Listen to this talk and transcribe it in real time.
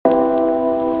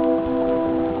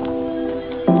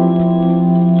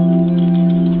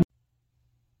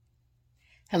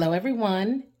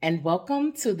everyone, and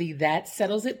welcome to the That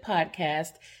Settles It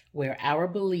podcast, where our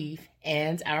belief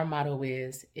and our motto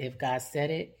is, if God said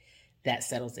it, that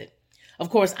settles it. Of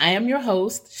course, I am your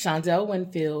host, Shondell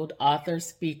Winfield, author,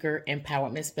 speaker,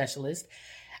 empowerment specialist.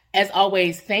 As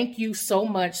always, thank you so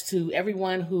much to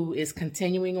everyone who is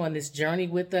continuing on this journey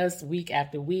with us week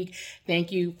after week.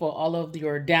 Thank you for all of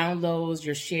your downloads,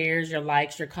 your shares, your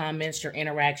likes, your comments, your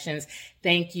interactions.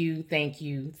 Thank you, thank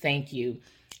you, thank you.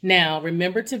 Now,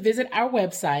 remember to visit our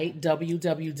website,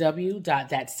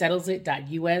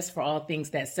 www.thatsettlesit.us, for all things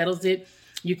That Settles It.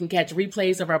 You can catch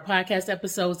replays of our podcast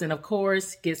episodes and, of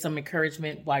course, get some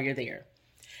encouragement while you're there.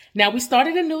 Now, we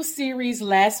started a new series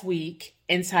last week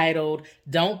entitled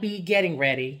Don't Be Getting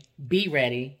Ready, Be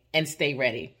Ready, and Stay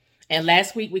Ready. And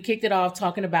last week, we kicked it off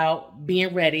talking about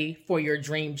being ready for your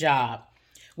dream job.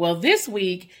 Well, this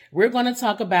week, we're going to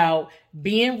talk about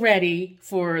being ready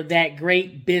for that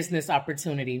great business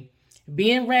opportunity.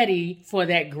 Being ready for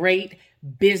that great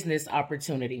business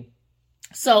opportunity.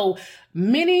 So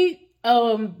many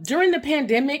during the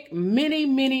pandemic, many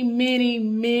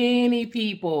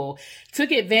people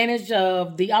took advantage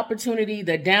of the opportunity,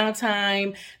 the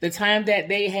downtime, the time that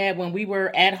they had when we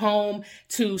were at home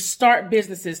to start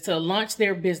businesses, to launch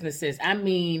their businesses. I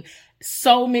mean,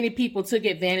 so many people took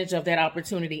advantage of that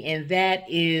opportunity, and that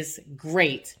is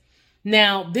great.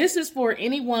 Now, this is for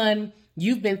anyone.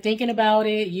 You've been thinking about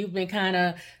it. You've been kind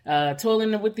of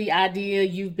toiling with the idea.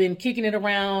 You've been kicking it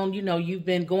around. You've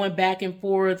been going back and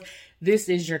forth. This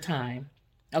is your time.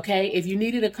 Okay. If you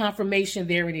needed a confirmation,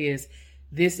 there it is.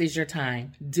 This is your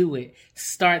time. Do it.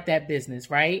 Start that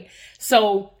business, right?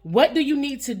 So what do you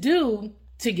need to do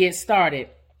to get started?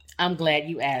 I'm glad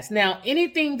you asked. Now,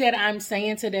 anything that I'm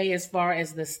saying today as far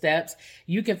as the steps,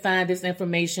 you can find this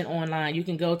information online. You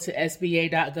can go to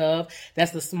SBA.gov.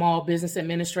 That's the Small Business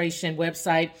Administration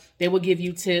website. They will give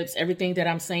you tips. Everything that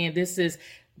I'm saying, this is,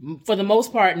 for the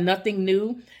most part, nothing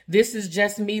new. This is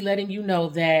just me letting you know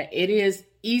that it is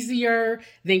easier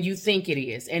than you think it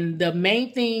is. And the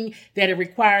main thing that it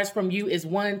requires from you is,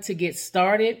 1, to get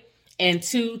started, and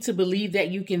 2, to believe that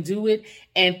you can do it,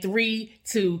 and 3,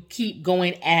 to keep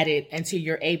going at it until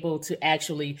you're able to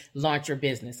actually launch your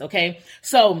business. Okay.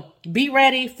 So be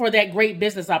ready for that great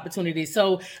business opportunity.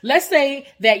 So let's say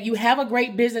that you have a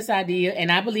great business idea,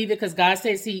 and I believe it because God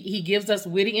says he gives us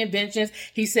witty inventions.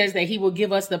 He says that he will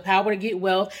give us the power to get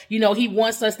wealth. He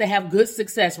wants us to have good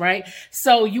success, right?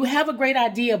 So you have a great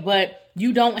idea, but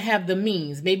you don't have the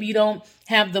means. Maybe you don't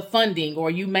have the funding,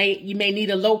 or you may need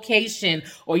a location,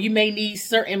 or you may need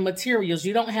certain materials.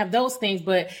 You don't have those things,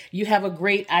 but you have a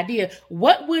great idea.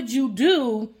 What would you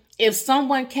do if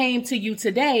someone came to you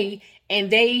today and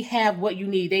they have what you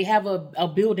need? They have a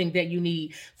building that you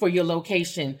need for your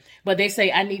location, but they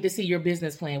say, I need to see your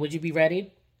business plan. Would you be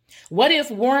ready? What if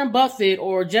Warren Buffett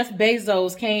or Jeff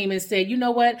Bezos came and said, you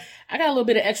know what? I got a little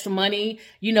bit of extra money.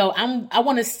 I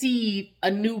want to seed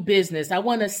a new business. I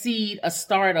want to seed a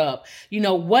startup.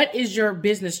 What is your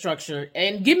business structure?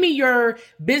 And give me your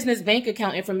business bank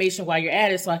account information while you're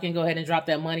at it so I can go ahead and drop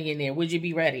that money in there. Would you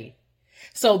be ready?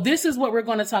 So this is what we're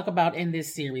going to talk about in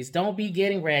this series. Don't be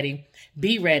getting ready,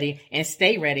 be ready, and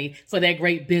stay ready for that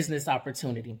great business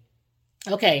opportunity.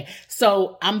 Okay,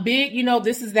 so I'm big,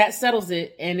 this is That Settles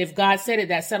It. And if God said it,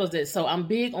 that settles it. So I'm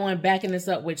big on backing this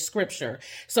up with scripture.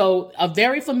 So a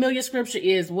very familiar scripture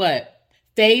is what?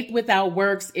 Faith without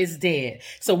works is dead.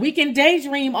 So we can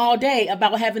daydream all day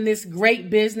about having this great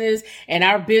business and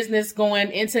our business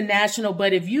going international.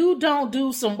 But if you don't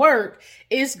do some work,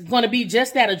 it's going to be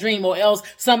just that, a dream, or else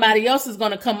somebody else is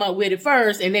going to come up with it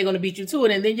first and they're going to beat you to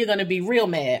it. And then you're going to be real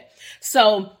mad.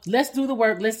 So let's do the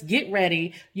work. Let's get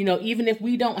ready. Even if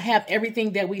we don't have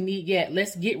everything that we need yet,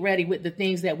 let's get ready with the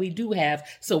things that we do have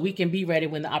so we can be ready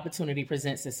when the opportunity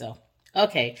presents itself.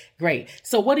 Okay, great.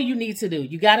 So what do you need to do?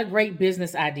 You got a great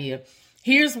business idea.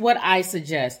 Here's what I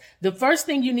suggest. The first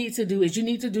thing you need to do is you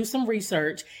need to do some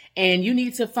research, and you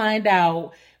need to find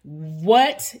out,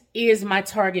 what is my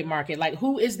target market? Like,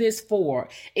 who is this for?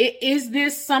 Is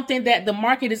this something that the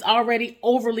market is already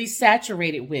overly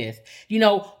saturated with?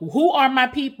 Who are my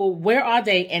people? Where are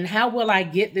they? And how will I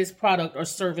get this product or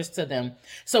service to them?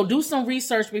 So do some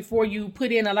research before you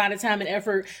put in a lot of time and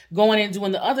effort going and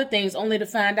doing the other things, only to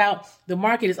find out the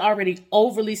market is already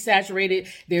overly saturated.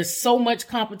 There's so much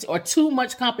competition, or too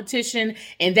much competition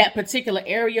in that particular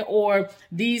area, or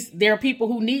there are people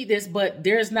who need this, but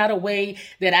there's not a way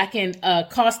that I can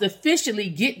cost efficiently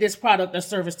get this product or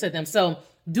service to them. So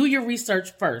do your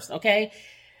research first, okay?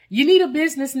 You need a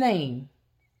business name.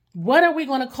 What are we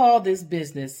going to call this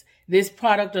business, this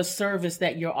product or service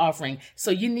that you're offering?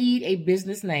 So you need a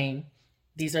business name.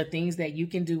 These are things that you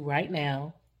can do right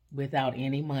now. without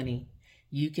any money.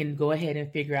 You can go ahead and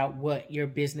figure out what your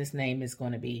business name is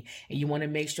going to be. And you want to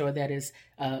make sure that it's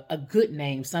a good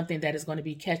name, something that is going to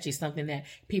be catchy, something that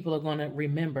people are going to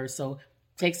remember. So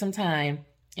take some time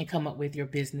and come up with your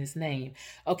business name.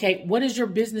 Okay, what is your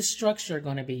business structure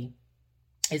going to be?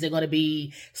 Is it going to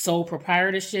be sole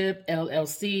proprietorship,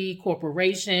 LLC,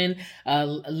 corporation,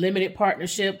 limited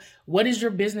partnership? What is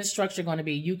your business structure going to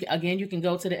be? You can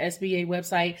go to the SBA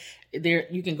website. There,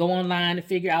 you can go online to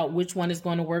figure out which one is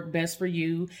going to work best for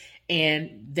you.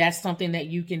 And that's something that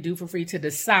you can do for free to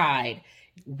decide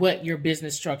what your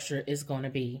business structure is going to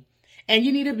be. And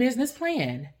you need a business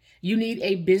plan. You need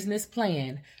a business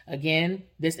plan. Again,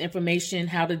 this information,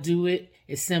 how to do it,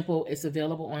 is simple. It's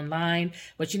available online,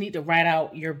 but you need to write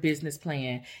out your business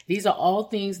plan. These are all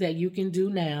things that you can do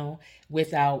now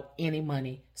without any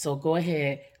money. So go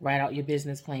ahead, write out your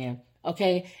business plan.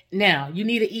 Okay. Now you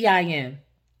need an EIN.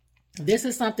 This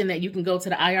is something that you can go to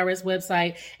the IRS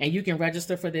website and you can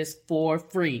register for this for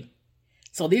free.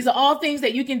 So these are all things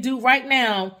that you can do right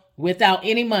now without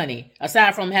any money,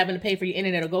 aside from having to pay for your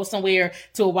internet or go somewhere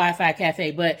to a Wi-Fi cafe.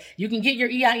 But you can get your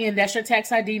EIN. That's your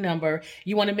tax ID number.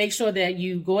 You want to make sure that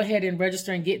you go ahead and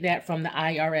register and get that from the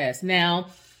IRS. Now,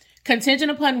 contingent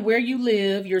upon where you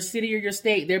live, your city or your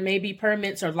state, there may be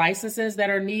permits or licenses that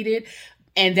are needed.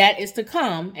 And that is to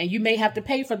come, and you may have to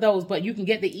pay for those, but you can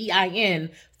get the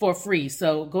EIN for free.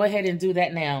 So go ahead and do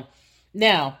that now.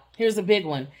 Now, here's a big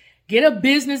one. Get a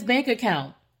business bank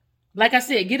account. Like I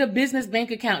said, get a business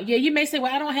bank account. Yeah, you may say,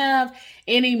 well, I don't have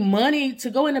any money to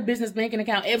go in a business banking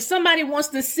account. If somebody wants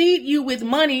to seed you with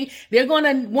money, they're going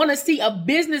to want to see a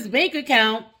business bank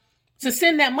account to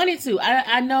send that money to.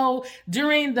 I know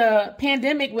during the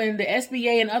pandemic when the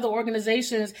SBA and other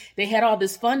organizations, they had all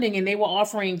this funding and they were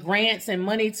offering grants and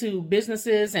money to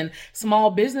businesses and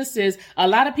small businesses. A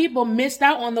lot of people missed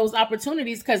out on those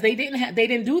opportunities because they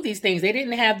didn't do these things. They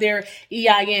didn't have their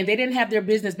EIN. They didn't have their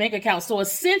business bank account. So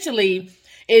essentially,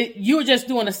 you're just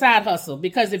doing a side hustle,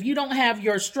 because if you don't have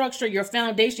your structure, your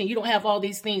foundation, you don't have all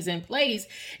these things in place,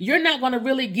 you're not going to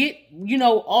really get,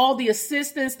 all the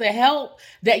assistance, the help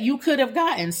that you could have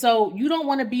gotten. So you don't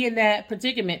want to be in that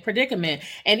predicament.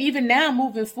 And even now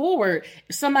moving forward,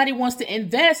 if somebody wants to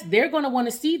invest, they're going to want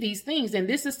to see these things. And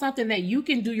this is something that you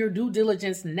can do your due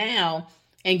diligence now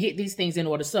and get these things in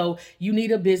order. So you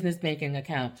need a business banking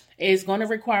account. It's going to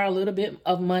require a little bit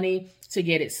of money to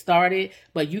get it started,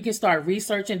 but you can start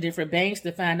researching different banks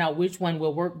to find out which one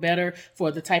will work better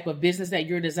for the type of business that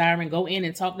you're desiring. Go in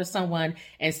and talk to someone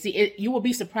and see it. You will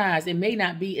be surprised. It may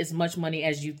not be as much money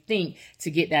as you think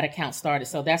to get that account started.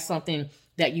 So that's something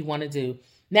that you want to do.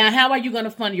 Now, how are you going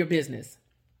to fund your business?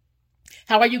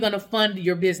 How are you going to fund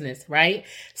your business, right?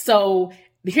 So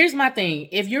here's my thing.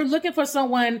 If you're looking for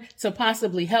someone to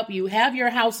possibly help you, have your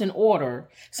house in order.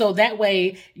 So that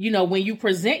way, when you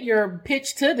present your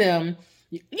pitch to them,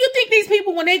 you think these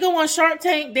people, when they go on Shark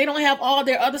Tank, they don't have all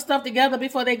their other stuff together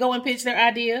before they go and pitch their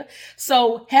idea?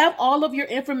 So have all of your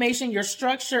information, your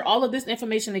structure, all of this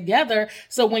information together.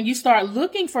 So when you start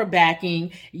looking for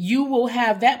backing, you will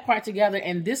have that part together,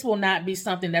 and this will not be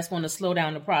something that's going to slow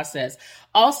down the process.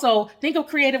 Also, think of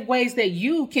creative ways that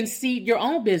you can seed your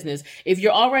own business. If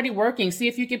you're already working, see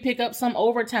if you can pick up some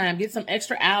overtime, get some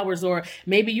extra hours, or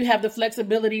maybe you have the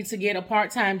flexibility to get a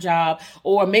part-time job,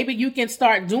 or maybe you can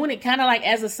start doing it kind of like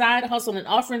as a side hustle and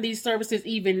offering these services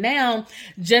even now,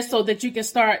 just so that you can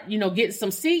start, getting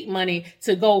some seed money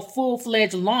to go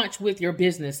full-fledged launch with your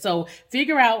business. So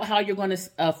figure out how you're going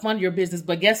to fund your business.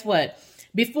 But guess what?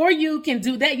 Before you can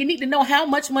do that, you need to know how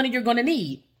much money you're going to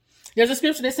need. There's a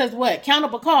scripture that says what? Count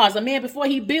up a cost. A man, before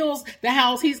he builds the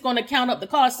house, he's going to count up the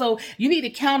cost. So you need to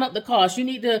count up the cost. You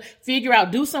need to figure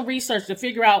out, do some research to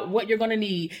figure out what you're going to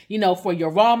need, for your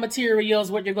raw materials,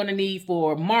 what you're going to need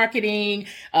for marketing.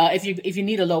 If you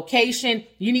need a location,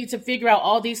 you need to figure out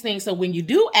all these things. So when you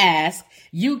do ask,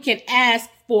 you can ask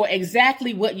for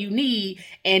exactly what you need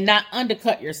and not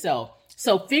undercut yourself.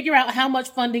 So figure out how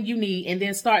much funding you need and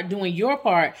then start doing your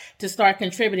part to start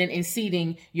contributing and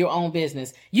seeding your own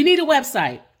business. You need a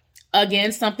website.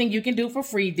 Again, something you can do for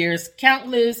free. There's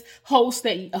countless host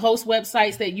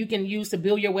websites that you can use to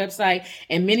build your website,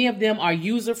 and many of them are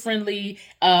user friendly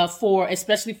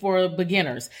especially for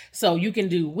beginners. So you can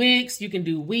do Wix, you can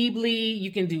do Weebly,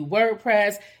 you can do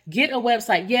WordPress. Get a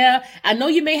website. Yeah, I know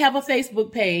you may have a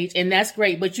Facebook page, and that's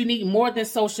great, but you need more than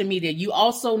social media. You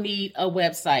also need a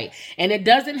website, and it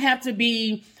doesn't have to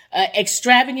be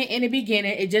extravagant in the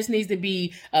beginning. It just needs to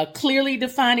be clearly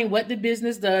defining what the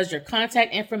business does, your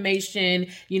contact information,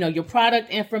 your product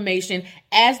information.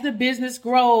 As the business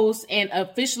grows and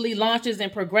officially launches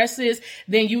and progresses,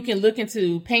 then you can look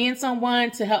into paying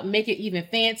someone to help make it even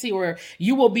fancy, or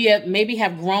you will maybe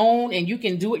have grown and you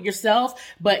can do it yourself,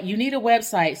 but you need a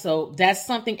website. So that's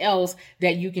something else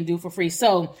that you can do for free.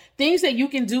 So things that you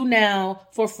can do now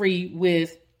for free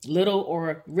with little,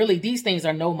 or really these things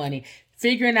are no money.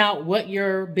 Figuring out what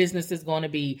your business is going to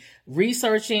be,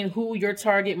 researching who your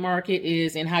target market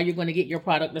is and how you're going to get your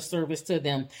product or service to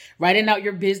them, writing out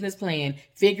your business plan,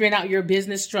 figuring out your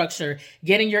business structure,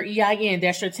 getting your EIN,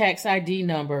 that's your tax ID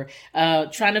number,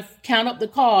 trying to count up the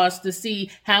cost to see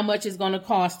how much it's going to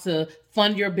cost to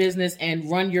fund your business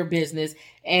and run your business,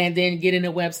 and then getting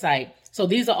a website. So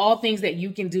these are all things that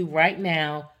you can do right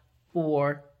now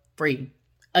for free.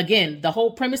 Again, the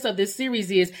whole premise of this series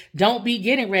is don't be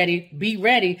getting ready, be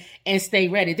ready and stay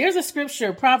ready. There's a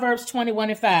scripture, Proverbs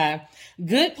 21:5.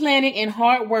 Good planning and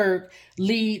hard work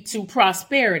lead to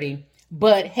prosperity,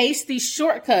 but hasty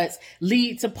shortcuts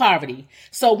lead to poverty.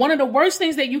 So one of the worst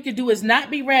things that you could do is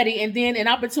not be ready, and then an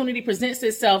opportunity presents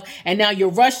itself and now you're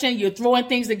rushing, you're throwing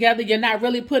things together, you're not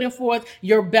really putting forth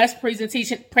your best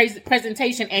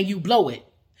presentation and you blow it.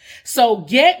 So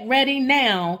get ready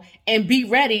now and be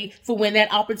ready for when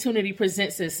that opportunity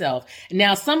presents itself.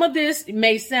 Now, some of this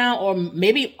may sound, or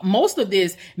maybe most of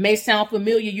this may sound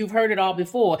familiar. You've heard it all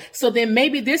before. So then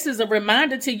maybe this is a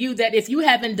reminder to you that if you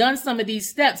haven't done some of these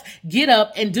steps, get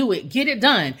up and do it. Get it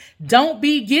done. Don't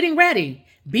be getting ready.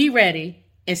 Be ready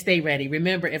and stay ready.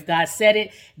 Remember, if God said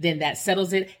it, then that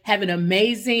settles it. Have an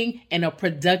amazing and a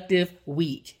productive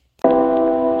week.